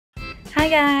Hi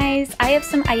guys, I have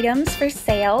some items for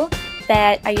sale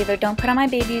that I either don't put on my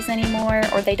babies anymore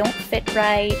or they don't fit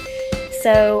right,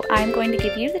 so I'm going to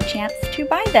give you the chance to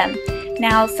buy them.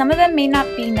 Now, some of them may not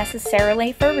be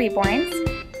necessarily for reborns,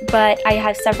 but I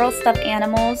have several stuffed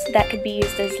animals that could be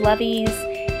used as loveys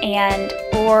and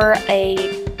or a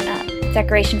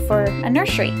decoration for a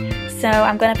nursery. So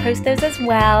I'm going to post those as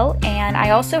well, and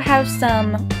I also have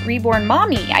some reborn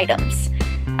mommy items.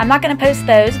 I'm not going to post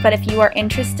those, but if you are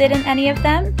interested in any of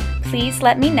them, please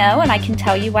let me know and I can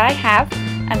tell you what I have.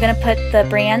 I'm going to put the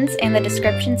brands and the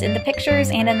descriptions in the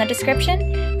pictures and in the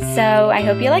description, so I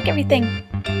hope you like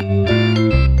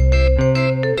everything.